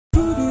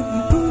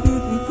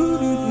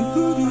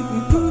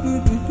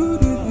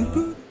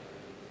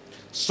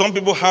Some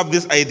people have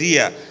this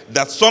idea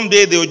that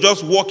someday they will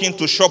just walk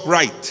into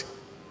ShopRite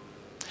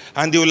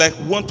and they will like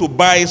want to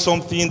buy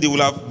something. They will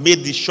have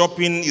made the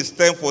shopping. It's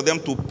time for them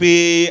to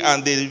pay,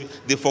 and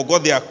they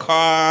forgot their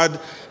card.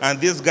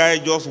 And this guy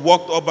just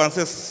walked up and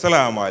said,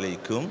 "Assalamu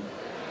alaikum.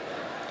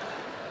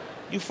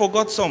 You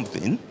forgot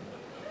something?"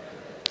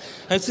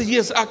 I said,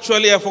 "Yes,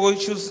 actually I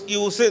forgot." He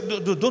will say,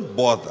 "Don't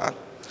bother."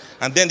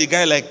 And then the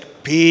guy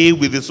like pay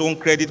with his own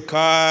credit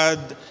card.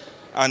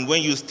 And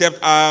when you stepped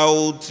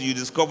out, you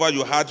discovered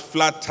you had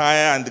flat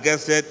tire, and the guy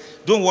said,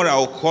 "Don't worry,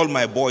 I'll call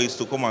my boys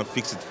to come and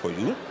fix it for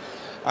you."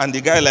 And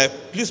the guy like,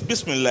 "Please,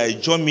 Bismillah,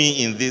 join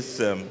me in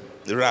this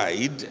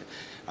ride.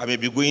 I may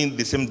be going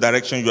the same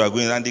direction you are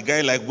going." And the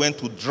guy like went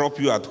to drop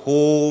you at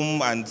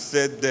home and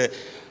said,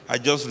 "I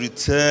just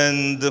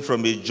returned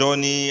from a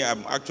journey.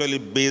 I'm actually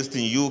based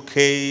in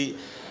UK.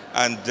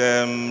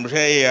 And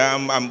here I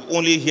am. I'm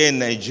only here in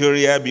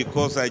Nigeria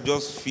because I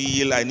just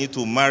feel I need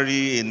to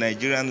marry a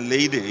Nigerian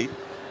lady.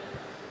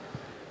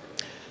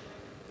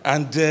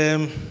 And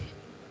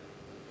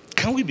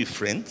can we be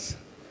friends?"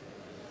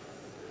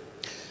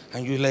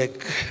 And you're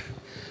like,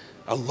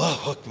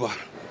 Allahu Akbar.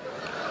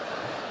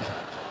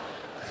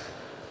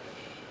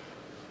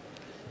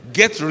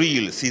 Get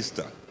real,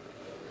 sister.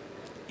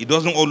 It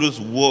doesn't always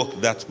work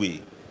that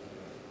way.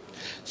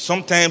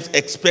 Sometimes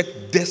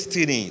expect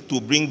destiny to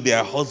bring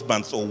their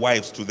husbands or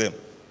wives to them.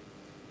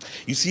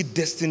 You see,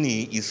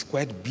 destiny is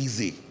quite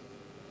busy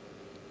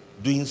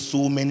doing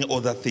so many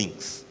other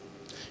things.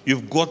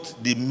 You've got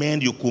the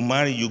men you could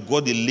marry, you've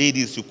got the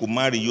ladies you could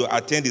marry, you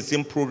attend the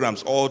same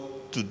programs all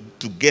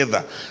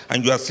together,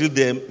 and you are still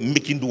there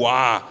making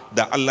dua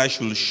that Allah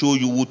should show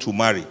you who to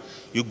marry.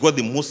 You got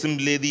the Muslim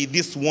lady.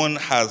 This one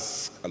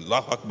has,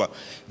 Allahu Akbar,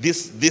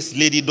 this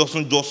lady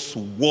doesn't just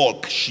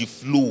walk, she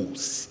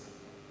flows.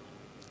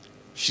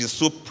 She's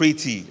so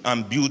pretty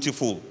and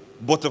beautiful.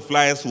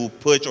 Butterflies will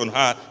perch on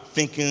her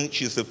thinking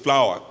she's a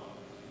flower.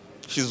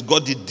 She's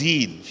got the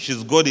deen.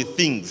 She's got the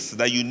things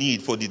that you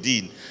need for the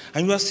deen.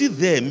 And you are still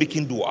there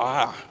making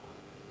dua.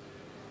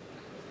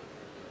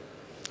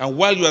 And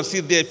while you are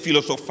still there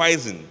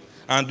philosophizing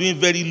and doing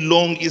very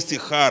long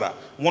istikhara,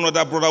 one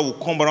other brother will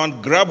come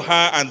around, grab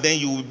her, and then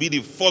you will be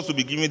the first to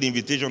be given the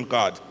invitation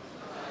card.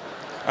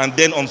 And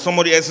then on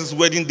somebody else's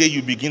wedding day,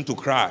 you begin to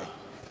cry.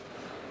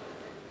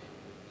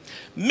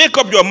 Make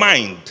up your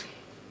mind.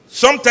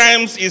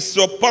 Sometimes it's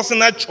your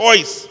personal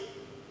choice.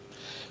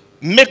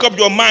 Make up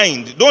your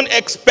mind. Don't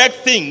expect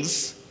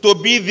things to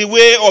be the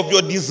way of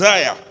your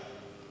desire.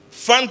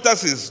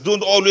 Fantasies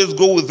don't always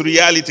go with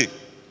reality.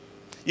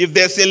 If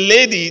there's a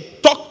lady,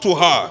 talk to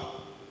her.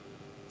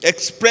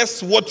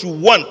 Express what you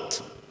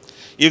want.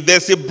 If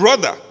there's a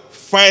brother,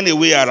 find a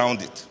way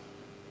around it.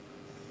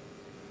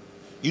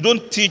 You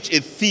don't teach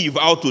a thief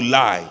how to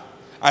lie.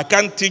 I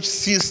can't teach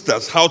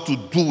sisters how to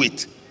do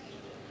it.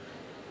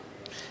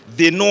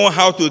 They know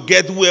how to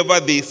get whoever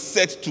they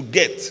set to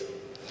get.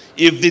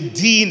 If the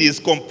deen is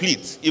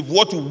complete, if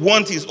what you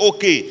want is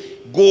okay,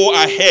 go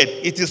ahead.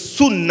 It is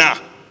sunnah.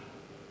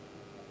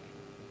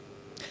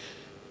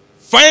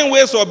 Find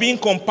ways of being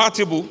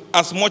compatible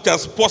as much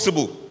as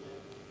possible.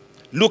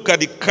 Look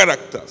at the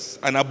characters,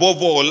 and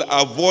above all,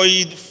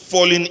 avoid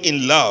falling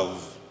in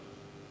love.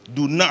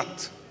 Do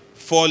not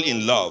fall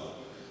in love.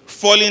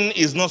 Falling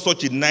is not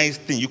such a nice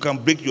thing. You can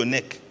break your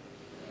neck.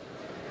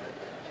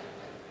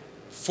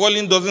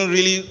 Falling doesn't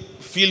really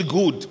feel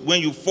good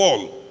when you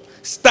fall.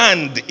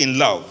 Stand in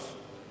love.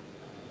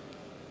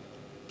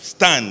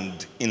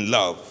 Stand in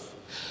love.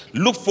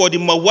 Look for the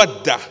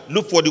mawadda.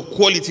 Look for the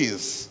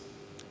qualities.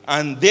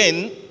 And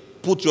then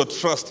put your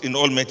trust in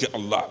Almighty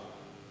Allah.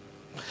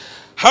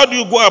 How do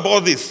you go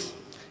about this?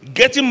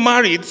 Getting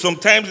married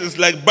sometimes is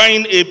like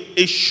buying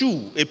a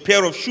shoe, a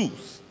pair of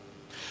shoes.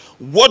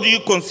 What do you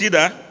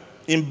consider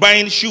in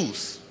buying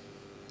shoes?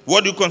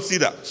 What do you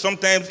consider?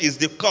 Sometimes it's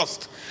the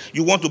cost.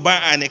 You want to buy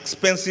an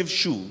expensive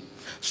shoe.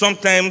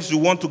 Sometimes you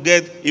want to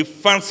get a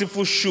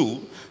fanciful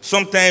shoe.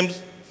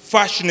 Sometimes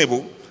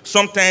fashionable.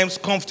 Sometimes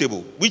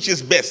comfortable. Which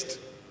is best?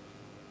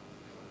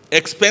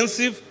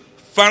 Expensive,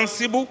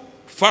 fanciful,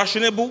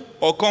 fashionable,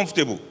 or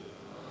comfortable?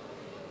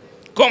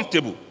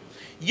 Comfortable.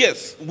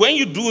 Yes, when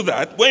you do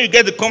that, when you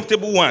get the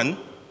comfortable one,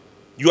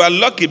 you are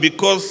lucky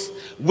because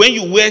when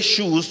you wear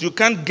shoes, you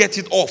can't get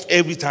it off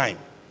every time.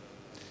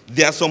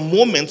 There are some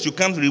moments you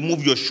can't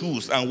remove your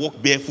shoes and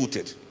walk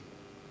barefooted.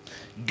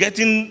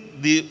 Getting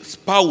the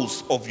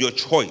spouse of your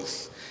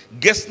choice,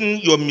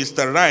 getting your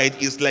Mr. Right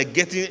is like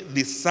getting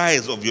the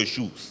size of your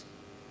shoes.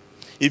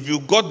 If you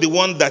got the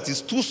one that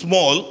is too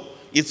small,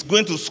 it's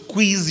going to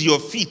squeeze your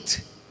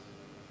feet.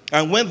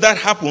 And when that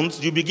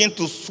happens, you begin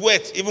to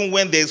sweat even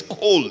when there's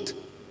cold.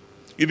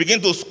 You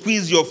begin to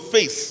squeeze your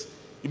face.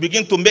 You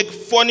begin to make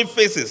funny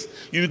faces.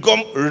 You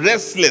become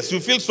restless. You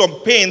feel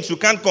some pains you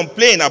can't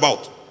complain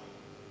about.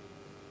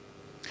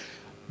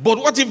 But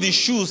what if the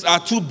shoes are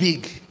too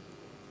big?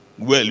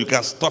 Well, you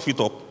can stuff it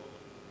up.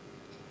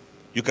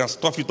 You can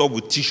stuff it up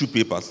with tissue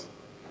papers.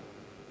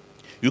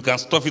 You can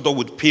stuff it up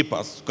with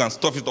papers. You can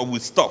stuff it up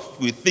with stuff,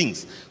 with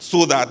things,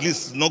 so that at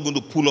least it's not going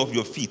to pull off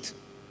your feet.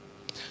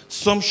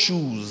 Some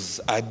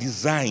shoes are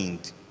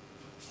designed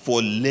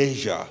for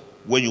leisure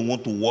when you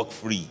want to walk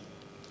free.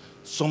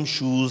 Some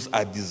shoes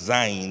are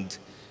designed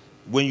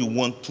when you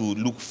want to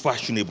look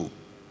fashionable.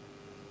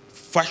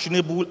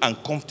 Fashionable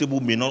and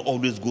comfortable may not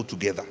always go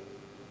together.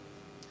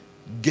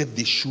 Get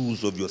the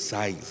shoes of your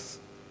size.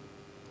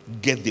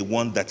 Get the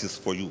one that is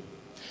for you.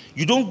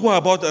 You don't go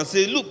about and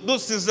say, look,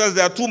 those sisters,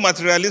 they are too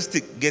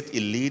materialistic. Get a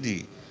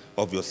lady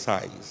of your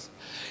size.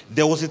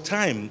 There was a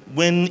time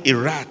when a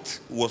rat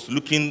was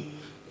looking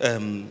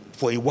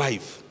for a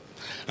wife.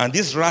 And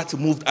this rat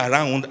moved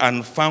around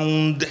and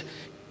found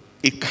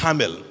a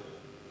camel,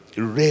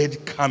 a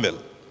red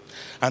camel.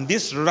 And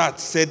this rat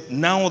said,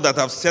 now that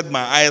I've set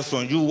my eyes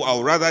on you, I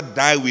would rather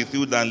die with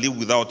you than live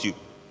without you.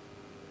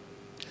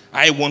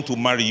 I want to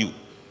marry you.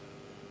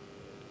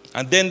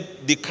 And then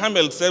the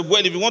camel said,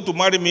 well, if you want to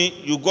marry me,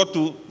 you got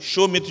to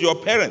show me to your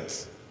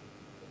parents.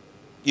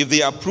 If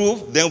they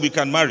approve, then we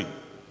can marry.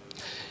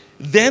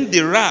 Then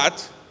the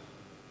rat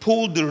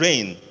pulled the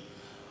rein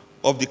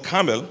of the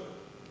camel,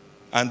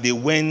 and they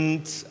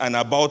went and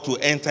about to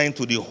enter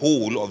into the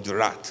hole of the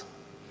rat.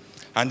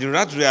 And the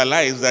rat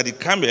realized that the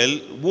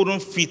camel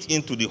wouldn't fit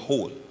into the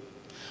hole.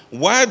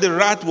 While the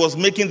rat was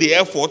making the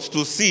effort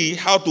to see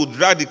how to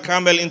drag the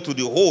camel into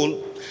the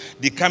hole,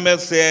 the camel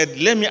said,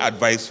 let me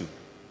advise you.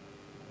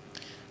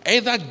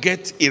 Either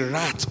get a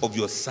rat of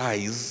your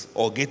size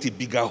or get a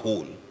bigger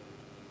hole.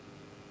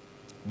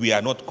 We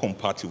are not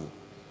compatible.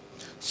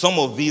 Some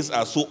of these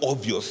are so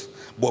obvious,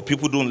 but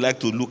people don't like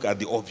to look at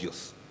the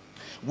obvious.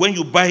 When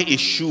you buy a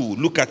shoe,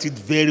 look at it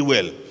very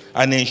well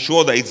and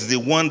ensure that it's the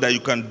one that you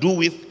can do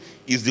with,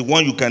 is the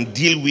one you can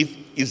deal with,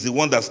 is the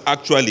one that's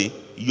actually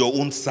your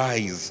own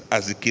size,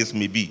 as the case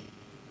may be.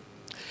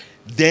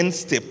 Then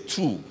step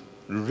 2,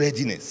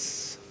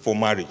 readiness for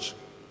marriage.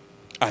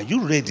 Are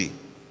you ready?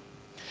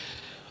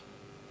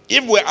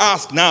 If we're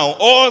asked now,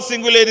 all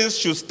single ladies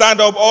should stand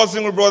up, all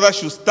single brothers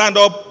should stand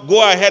up,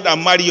 go ahead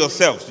and marry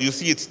yourselves. You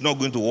see, it's not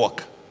going to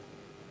work.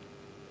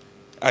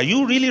 Are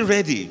you really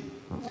ready?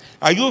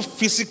 Are you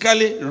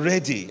physically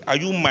ready? Are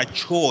you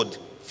matured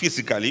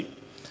physically?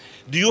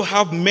 Do you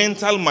have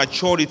mental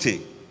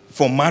maturity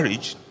for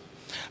marriage?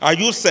 Are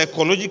you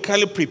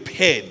psychologically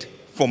prepared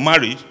for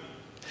marriage?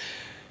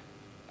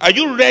 Are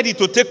you ready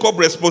to take up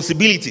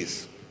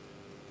responsibilities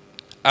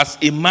as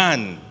a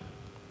man,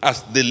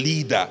 as the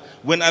leader?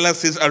 When Allah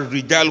says,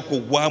 "Ar-rijal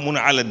qawwamun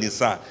 'ala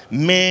nisa,"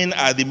 men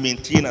are the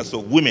maintainers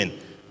of women.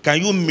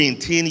 Can you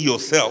maintain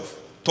yourself?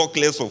 Talk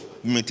less of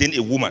maintain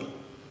a woman.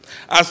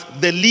 As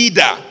the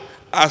leader,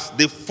 as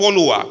the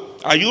follower,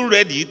 are you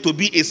ready to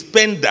be a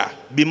spender?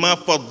 Bima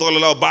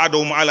faddala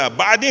ba'dahum 'ala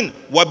ba'din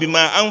wa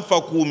bima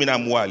anfaqu min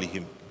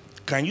amwalihim.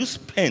 Can you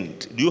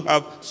spend? Do you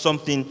have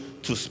something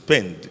to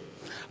spend?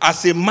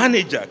 As a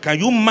manager, can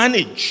you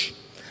manage?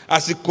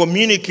 As a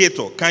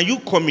communicator, can you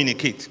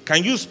communicate?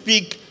 Can you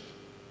speak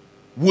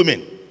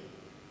women?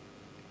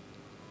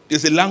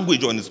 It's a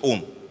language on its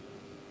own.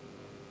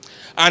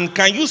 And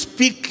can you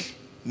speak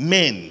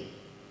men?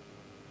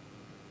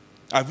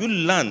 Have you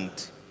learned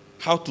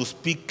how to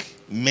speak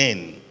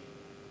men?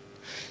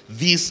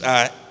 These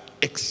are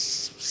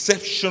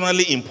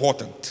exceptionally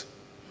important.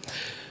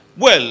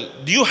 Well,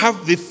 do you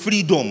have the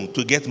freedom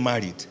to get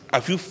married?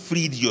 Have you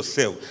freed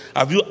yourself?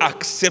 Have you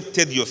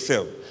accepted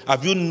yourself?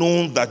 Have you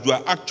known that you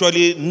are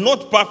actually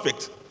not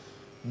perfect,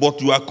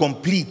 but you are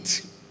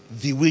complete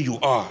the way you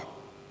are?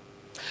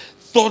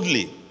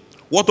 Thirdly,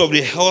 what of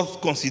the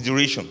health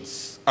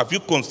considerations? Have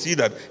you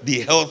considered the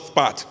health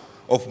part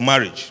of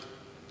marriage?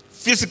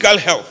 Physical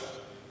health,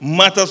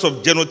 matters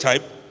of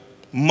genotype,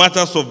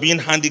 matters of being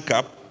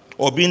handicapped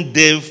or being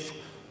deaf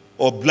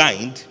or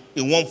blind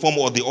in one form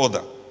or the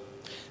other.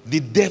 The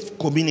deaf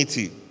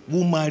community,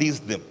 who marries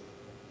them?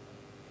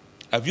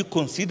 Have you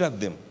considered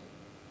them?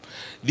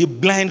 The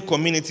blind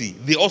community,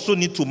 they also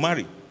need to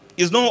marry.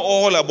 It's not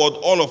all about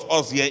all of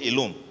us here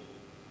alone.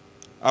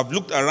 I've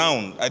looked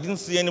around. I didn't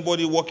see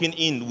anybody walking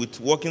in with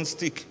walking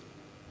stick.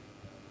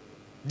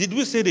 Did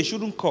we say they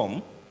shouldn't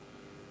come?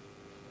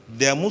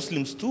 They are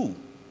Muslims too.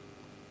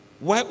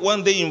 Why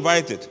weren't they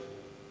invited?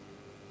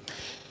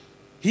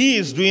 He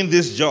is doing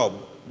this job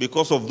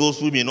because of those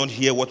who may not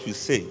hear what we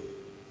say.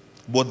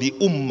 But the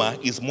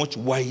ummah is much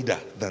wider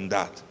than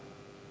that.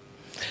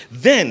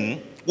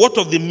 Then, what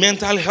of the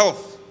mental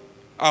health?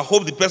 I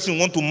hope the person you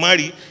want to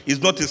marry is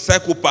not a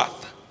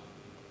psychopath.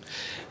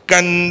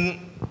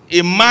 Can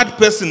a mad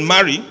person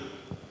marry?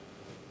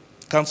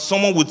 Can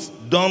someone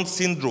with Down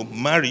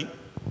syndrome marry?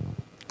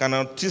 Can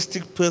an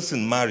autistic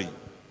person marry?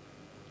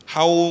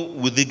 How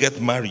will they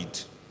get married?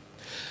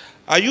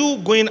 Are you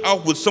going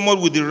out with someone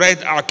with the right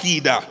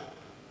aqidah?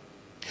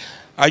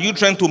 Are you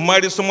trying to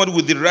marry someone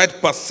with the right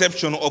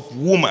perception of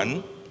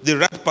woman, the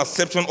right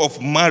perception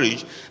of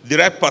marriage, the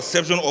right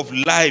perception of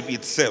life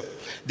itself,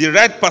 the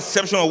right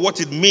perception of what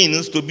it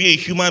means to be a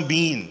human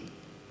being?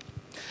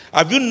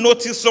 Have you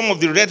noticed some of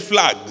the red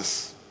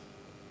flags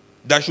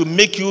that should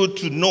make you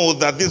to know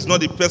that this is not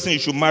the person you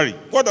should marry?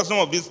 What are some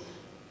of these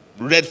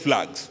red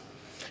flags?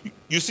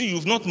 You see,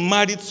 you've not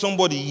married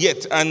somebody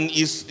yet and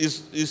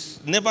is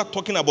never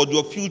talking about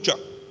your future.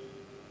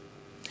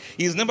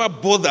 He's never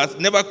bothered,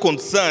 never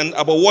concerned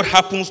about what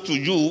happens to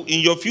you in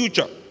your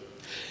future.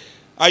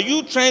 Are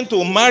you trying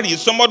to marry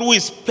somebody who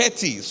is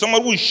petty,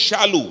 somebody who is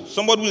shallow,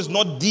 somebody who is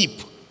not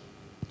deep,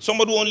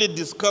 somebody who only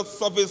discusses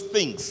surface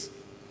things?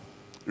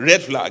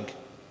 Red flag.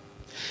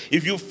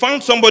 If you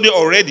found somebody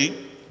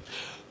already,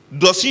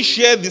 does he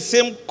share the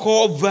same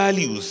core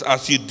values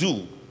as you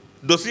do?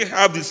 Does he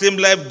have the same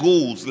life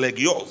goals like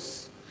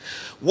yours?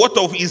 What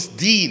of his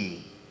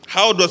deen?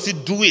 How does he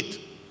do it?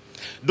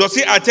 Does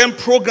he attend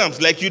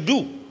programs like you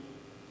do?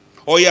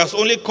 Or he has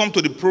only come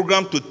to the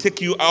program to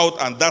take you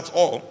out and that's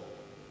all?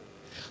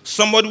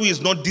 Somebody who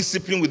is not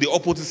disciplined with the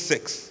opposite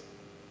sex.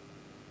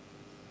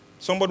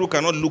 Somebody who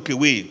cannot look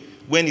away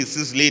when he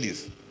sees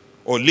ladies.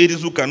 Or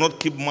ladies who cannot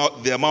keep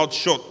their mouth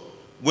shut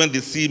when they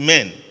see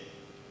men.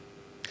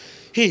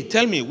 Hey,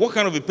 tell me, what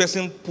kind of a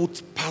person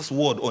puts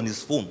password on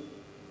his phone?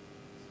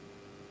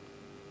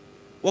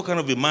 What kind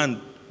of a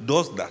man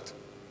does that?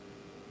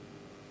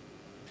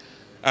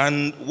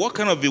 And what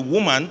kind of a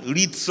woman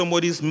reads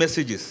somebody's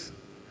messages?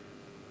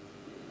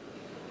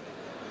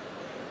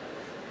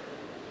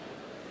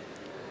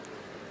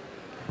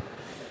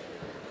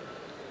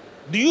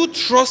 Do you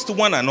trust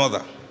one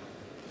another?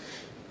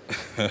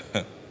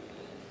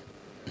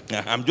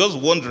 I'm just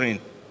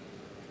wondering.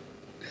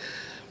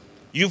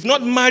 You've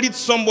not married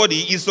somebody,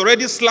 he's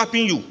already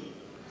slapping you.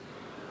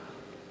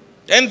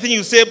 Anything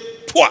you say,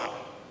 pwah.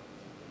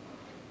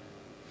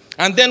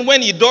 And then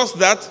when he does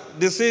that,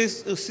 they say,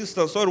 oh,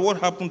 sister, sorry, what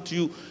happened to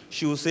you?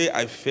 She will say,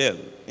 I fell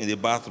in the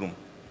bathroom.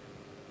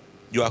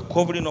 You are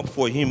covering up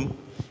for him.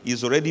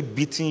 He's already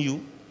beating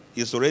you.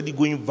 He's already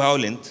going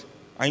violent.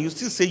 And you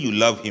still say you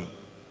love him.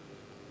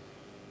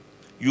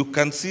 You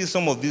can see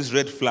some of these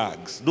red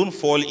flags. Don't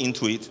fall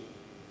into it.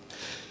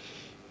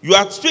 You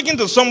are speaking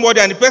to somebody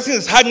and the person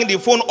is hanging the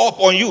phone up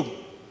on you.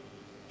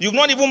 You've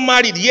not even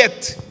married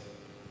yet.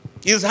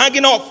 He's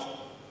hanging off.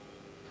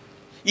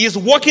 He's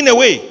walking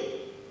away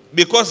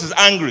because he's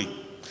angry.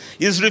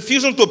 He's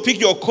refusing to pick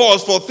your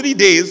calls for 3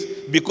 days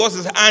because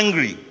he's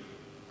angry.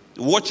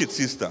 Watch it,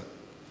 sister.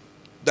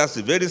 That's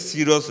a very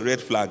serious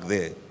red flag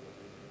there.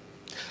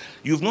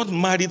 You've not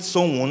married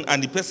someone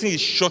and the person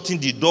is shutting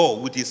the door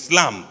with a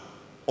slam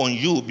on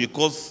you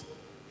because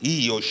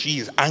he or she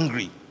is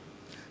angry.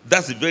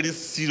 That's a very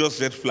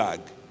serious red flag.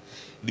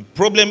 The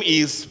problem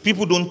is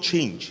people don't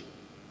change.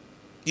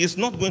 He's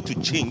not going to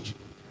change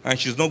and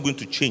she's not going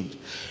to change.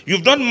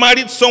 You've not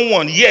married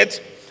someone yet,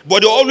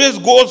 but he always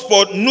goes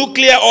for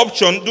nuclear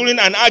option during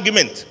an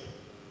argument.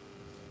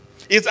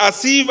 It's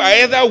as if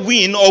I either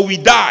win or we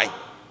die.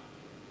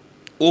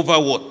 Over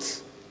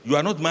what? You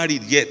are not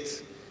married yet.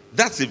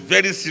 That's a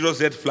very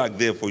serious red flag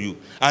there for you.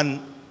 And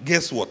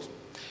guess what?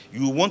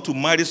 You want to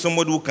marry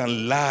somebody who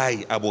can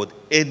lie about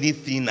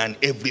anything and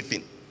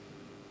everything.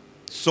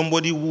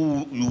 Somebody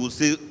who you will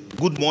say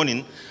good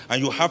morning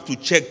and you have to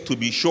check to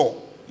be sure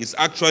it's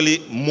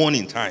actually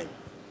morning time.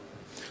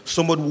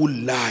 Somebody who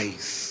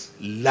lies.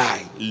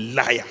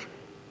 Liar.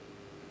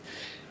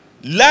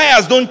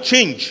 Liars don't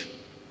change.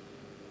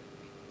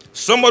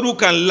 Somebody who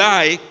can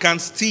lie can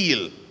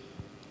steal.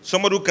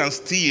 Somebody who can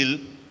steal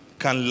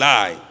can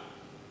lie.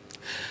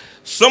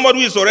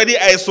 Somebody who is already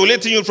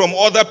isolating you from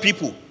other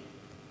people.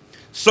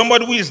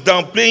 Somebody who is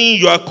downplaying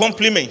your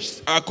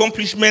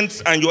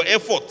accomplishments and your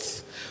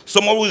efforts.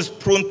 Somebody who is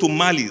prone to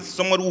malice.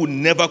 Somebody who will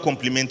never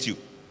compliment you.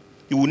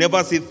 He will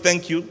never say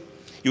thank you.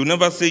 He will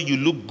never say you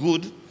look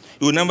good.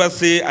 He will never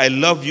say I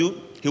love you.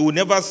 He will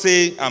never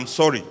say I'm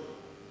sorry.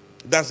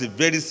 That's a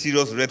very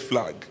serious red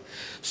flag.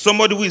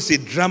 Somebody who is a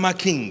drama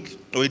king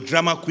or a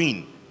drama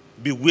queen.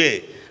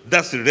 Beware.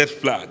 That's a red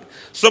flag.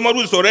 Somebody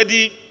who is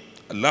already,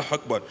 Allahu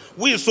Akbar,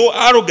 who is so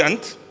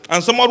arrogant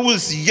and somebody who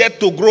is yet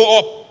to grow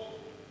up.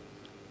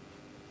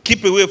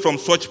 Keep away from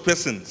such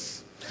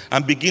persons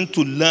and begin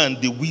to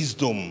learn the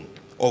wisdom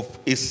of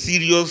a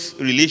serious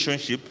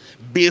relationship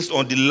based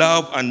on the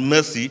love and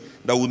mercy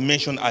that we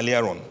mentioned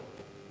earlier on.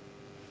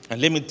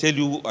 And let me tell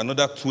you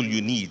another tool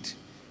you need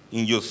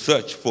in your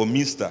search for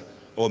Mr.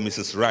 or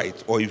Mrs.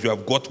 Right, or if you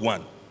have got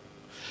one.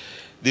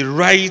 The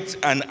right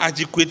and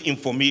adequate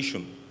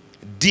information,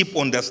 deep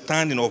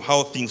understanding of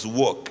how things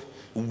work,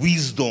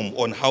 wisdom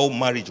on how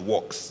marriage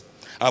works.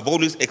 I've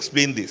always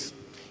explained this.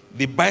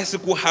 The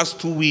bicycle has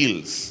 2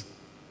 wheels.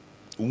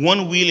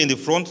 One wheel in the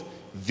front,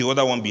 the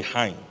other one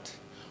behind.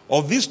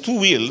 Of these 2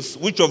 wheels,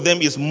 which of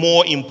them is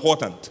more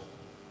important?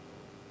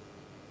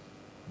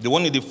 The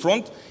one in the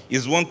front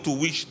is one to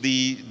which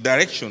the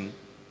direction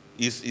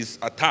is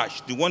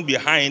attached. The one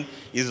behind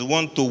is the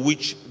one to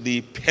which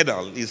the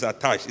pedal is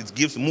attached. It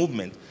gives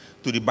movement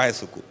to the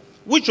bicycle.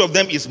 Which of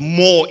them is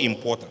more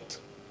important?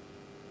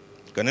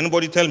 Can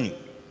anybody tell me?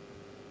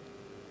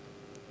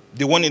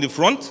 The one in the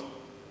front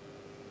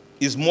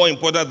is more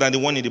important than the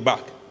one in the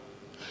back.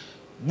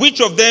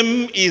 Which of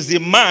them is the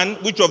man?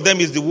 Which of them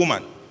is the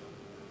woman?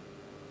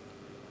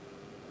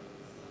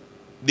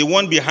 The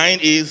one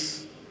behind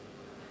is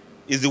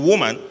the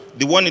woman.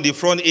 The one in the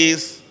front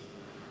is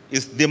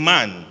the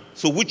man.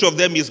 So which of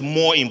them is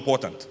more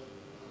important?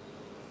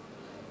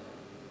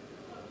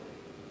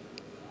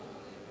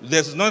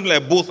 There's not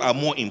like both are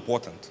more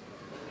important.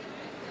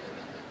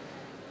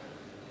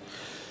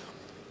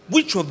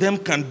 Which of them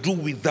can do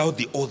without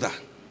the other?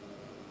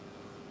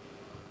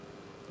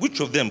 Which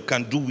of them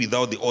can do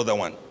without the other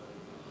one?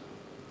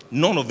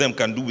 None of them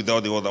can do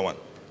without the other one.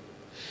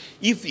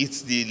 If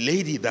it's the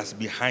lady that's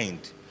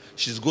behind,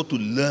 she's got to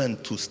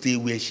learn to stay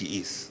where she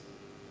is.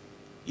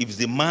 If it's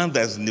the man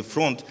that's in the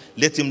front,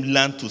 let him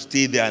learn to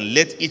stay there and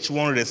let each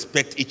one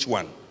respect each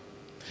one.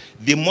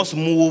 They must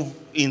move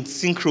in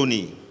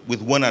synchrony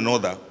with one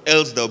another,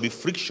 else there will be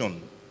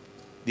friction.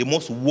 They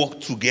must walk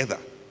together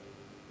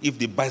if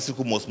the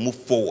bicycle must move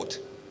forward.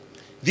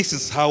 This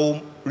is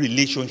how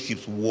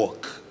relationships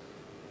work.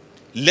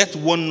 Let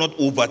one not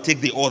overtake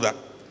the other.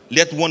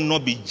 Let one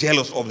not be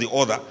jealous of the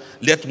other.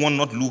 Let one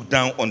not look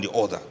down on the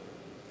other.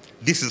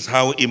 This is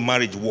how a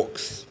marriage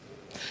works.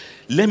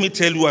 Let me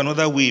tell you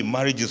another way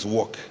marriages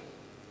work.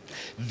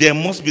 There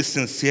must be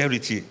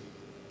sincerity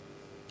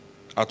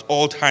at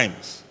all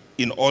times,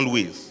 in all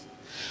ways.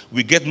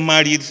 We get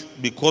married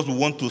because we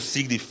want to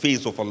seek the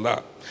face of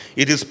Allah.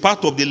 It is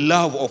part of the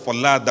love of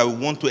Allah that we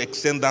want to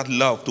extend that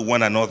love to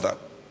one another.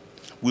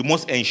 We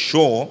must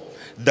ensure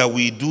that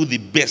we do the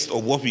best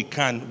of what we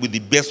can with the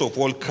best of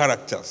all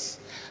characters.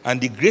 And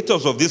the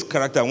greatest of this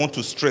character I want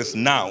to stress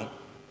now,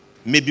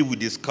 maybe we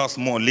discuss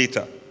more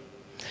later.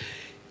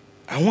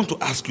 I want to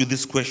ask you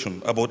this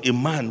question about a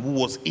man who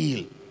was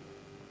ill.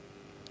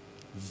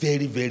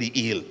 Very, very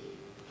ill.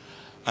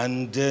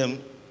 And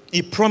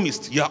he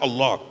promised, Ya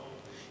Allah,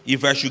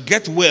 if I should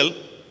get well,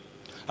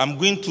 I'm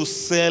going to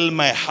sell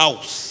my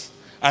house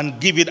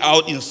and give it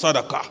out in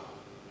sadaqah.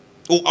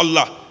 Oh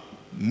Allah,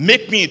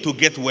 make me to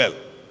get well.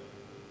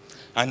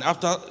 And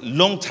after a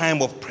long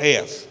time of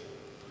prayers,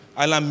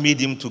 Allah made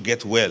him to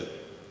get well.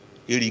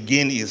 He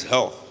regained his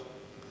health.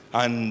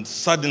 And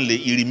suddenly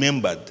he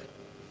remembered,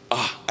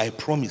 I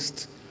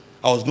promised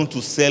I was going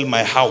to sell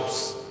my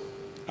house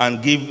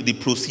and give the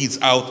proceeds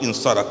out in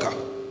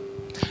sadaqah.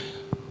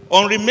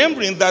 On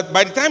remembering that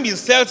by the time he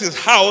sells his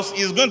house,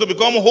 he's going to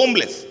become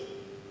homeless.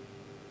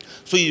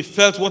 So he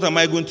felt, what am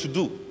I going to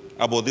do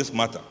about this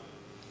matter?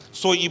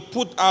 So he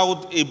put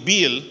out a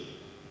bill,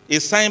 a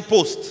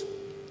signpost,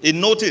 a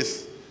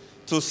notice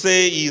to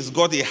say he's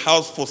got a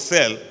house for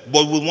sale,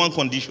 but with one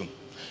condition.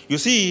 You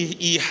see,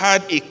 he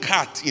had a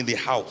cat in the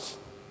house,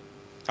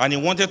 and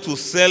he wanted to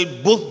sell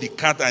both the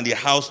cat and the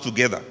house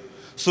together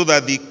so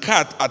that the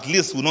cat at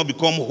least will not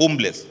become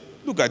homeless.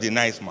 Look at the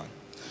nice man.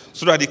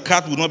 So that the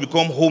cat will not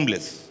become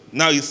homeless.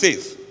 Now he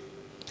says,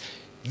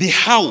 the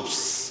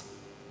house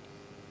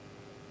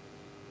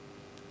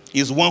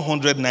is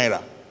 100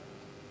 naira,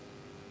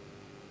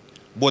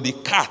 but the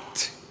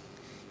cat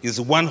is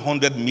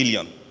 100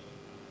 million.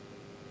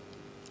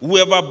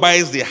 Whoever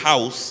buys the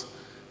house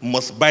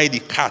must buy the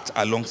cat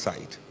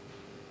alongside.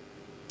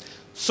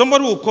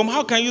 Somebody will come,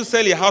 how can you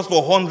sell a house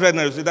for 100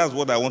 naira? You say, that's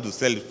what I want to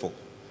sell it for.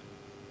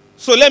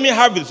 So let me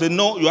have it. Say,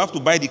 no, you have to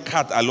buy the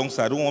cat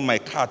alongside. I don't want my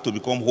cat to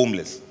become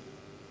homeless.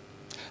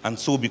 And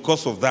so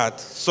because of that,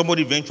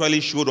 somebody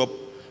eventually showed up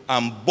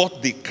and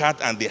bought the cat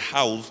and the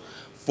house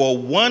for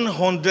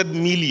 100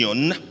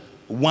 million,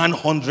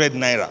 100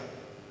 naira.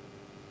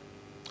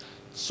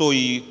 So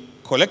he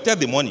collected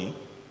the money.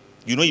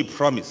 You know, he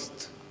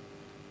promised.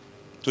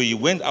 So he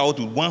went out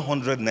with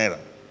 100 naira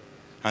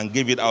and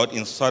gave it out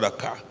in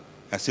sadaqah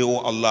and said, oh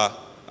Allah,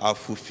 I've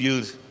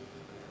fulfilled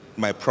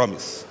my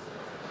promise.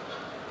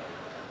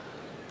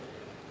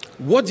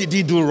 What did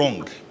he do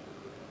wrong?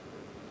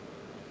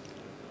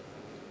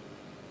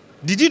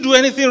 Did he do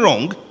anything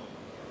wrong?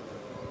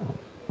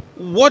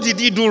 What did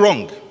he do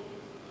wrong?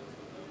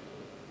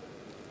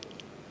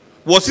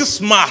 Was he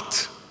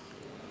smart?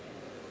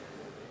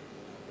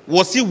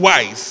 Was he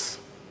wise?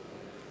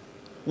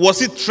 Was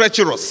he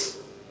treacherous?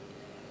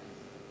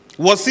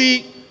 Was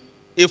he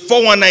a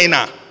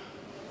 419er?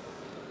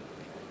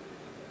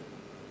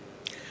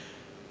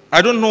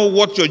 I don't know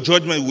what your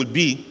judgment would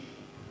be,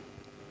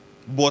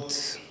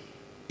 but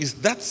is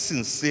that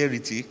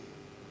sincerity?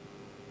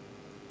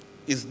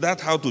 Is that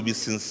how to be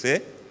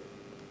sincere?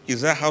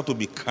 Is that how to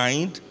be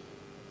kind?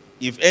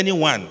 If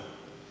anyone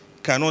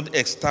cannot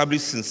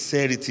establish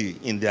sincerity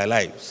in their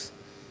lives,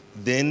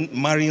 then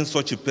marrying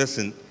such a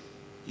person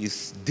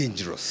is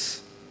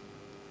dangerous.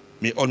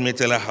 May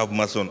Almighty Allah have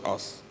mercy on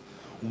us.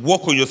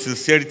 Work on your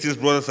sincerities,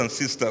 brothers and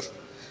sisters.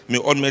 May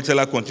Almighty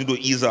Allah continue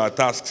to ease our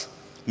tasks.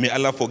 May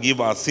Allah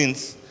forgive our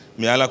sins.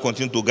 May Allah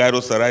continue to guide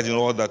us aright in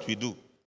all that we do.